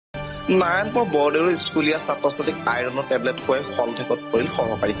নাৰায়ণপুৰ বৰদেউৰী স্কুলীয়া ছাত্ৰ ছাত্ৰীক আইৰণৰ টেবলেট খুৱাই খলঠেকত পৰিল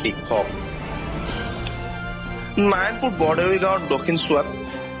সহকাৰী শিক্ষক। নাৰায়ণপুৰ বৰদেউৰী গাঁৱৰ দক্ষিণ চুৱাত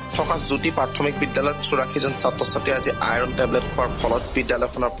থকা জ্যোতি প্ৰাথমিক বিদ্যালয়ত 84 জন ছাত্ৰ ছাত্ৰীয়ে আজি আইৰণ টেবলেট খোৱাৰ ফলত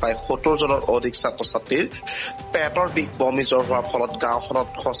বিদ্যালয়খনৰ প্ৰায় 70 জনৰ অধিক ছাত্ৰ ছাত্ৰীৰ পেটৰ বিষ বমি জ্বৰ হোৱাৰ ফলত গাঁওখনত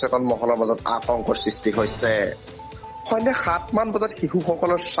সচেতন মহলৰ মাজত আতংকৰ সৃষ্টি হৈছে। সন্ধিয়া 7 মান বজাত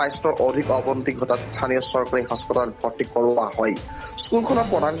শিশুসকলৰ স্বাস্থ্যৰ অধিক অৱনতি ঘটাত স্থানীয় চৰকাৰী হাস্পতালত ভৰ্তি কৰোৱা হয়। স্কুলখনৰ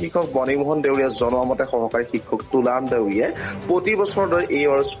প্ৰধান শিক্ষক বনীমোহন দেউৰীয়ে জনোৱা মতে সহকাৰী শিক্ষক তুলাৰাম দেউৰীয়ে প্ৰতি বছৰৰ দৰে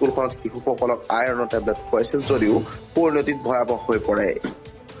এইবাৰ স্কুলখনত শিশুসকলক আইৰণৰ টেবলেট খুৱাইছিল যদিও পৰিণতিত ভয়াৱহ হৈ পৰে।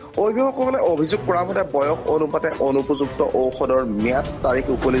 অভিভাৱকসকলে অভিযোগ কৰা মতে বয়স অনুপাতে অনুপযুক্ত ঔষধৰ ম্যাদ তাৰিখ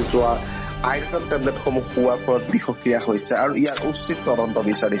উকলি যোৱা আইৰণ টেবলেটসমূহ খোৱাৰ ফলত বিষক্ৰিয়া হৈছে আৰু ইয়াৰ উচিত তদন্ত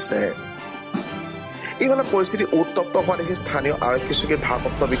বিচাৰিছে। ইফালে পৰিস্থিতি উত্তপ্ত হোৱা দেখি স্থানীয় আৰক্ষী চকীৰ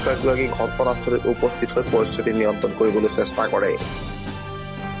ভাৰপ্ৰাপ্ত বিষয়াগৰাকী ঘটনাস্থলীত উপস্থিত হৈ পৰিস্থিতি নিয়ন্ত্ৰণ কৰিবলৈ চেষ্টা কৰে।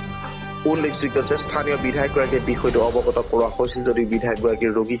 উল্লেখযোগ্য যে স্থানীয় বিধায়কগৰাকীয়ে বিষয়টো অৱগত কৰোৱা হৈছিল যদিও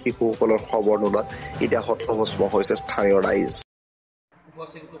বিধায়কগৰাকীৰ ৰোগী শিশুসকলৰ খবৰ নোলোৱাত এতিয়া হতভম্ব হৈছে স্থানীয় ৰাইজ।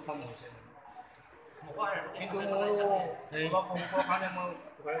 উপস্থিতিটো কম হৈছে কিন্তু মোৰ অলপ অংকৰ কাৰণে মই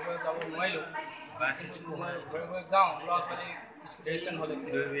ঘৰে ঘৰে যাব নোৱাৰিলোঁ। মই ঘৰে ঘৰে যাওঁ ল'ৰা ছোৱালী স্কুল হ'লে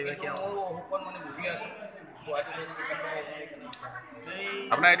মোৰো অসুখত মানে ভুগি আছোঁ।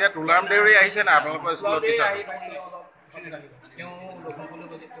 আপোনাৰ এতিয়া তুলাৰাম দেউৰী আহিছে না আপোনালোকৰ স্কুলত টিচাৰ? তেওঁ লখিমপুৰলৈ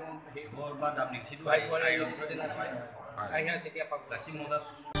গৈছে,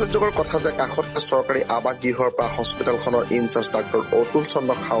 আশ্চৰ্যকৰ কথা যে কাষতে চৰকাৰী আৱাস গৃহৰ পৰা হস্পিটেলখনৰ ইনচাৰ্জ ডাক্তৰ অতুল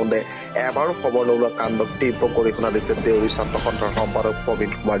চন্দ্ৰ খাউণ্ডে এবাৰো খবৰ নোলোৱা কাণ্ডক তীব্ৰ গৰিহণা দিছে দেউৰী ছাত্ৰ সন্থাৰ সম্পাদক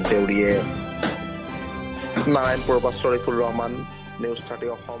প্ৰবীণ কুমাৰ দেউৰীয়ে। নাৰায়ণপুৰৰ পৰা শ্বৰিফুৰ ৰহমান, নিউজ 30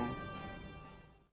 অসম।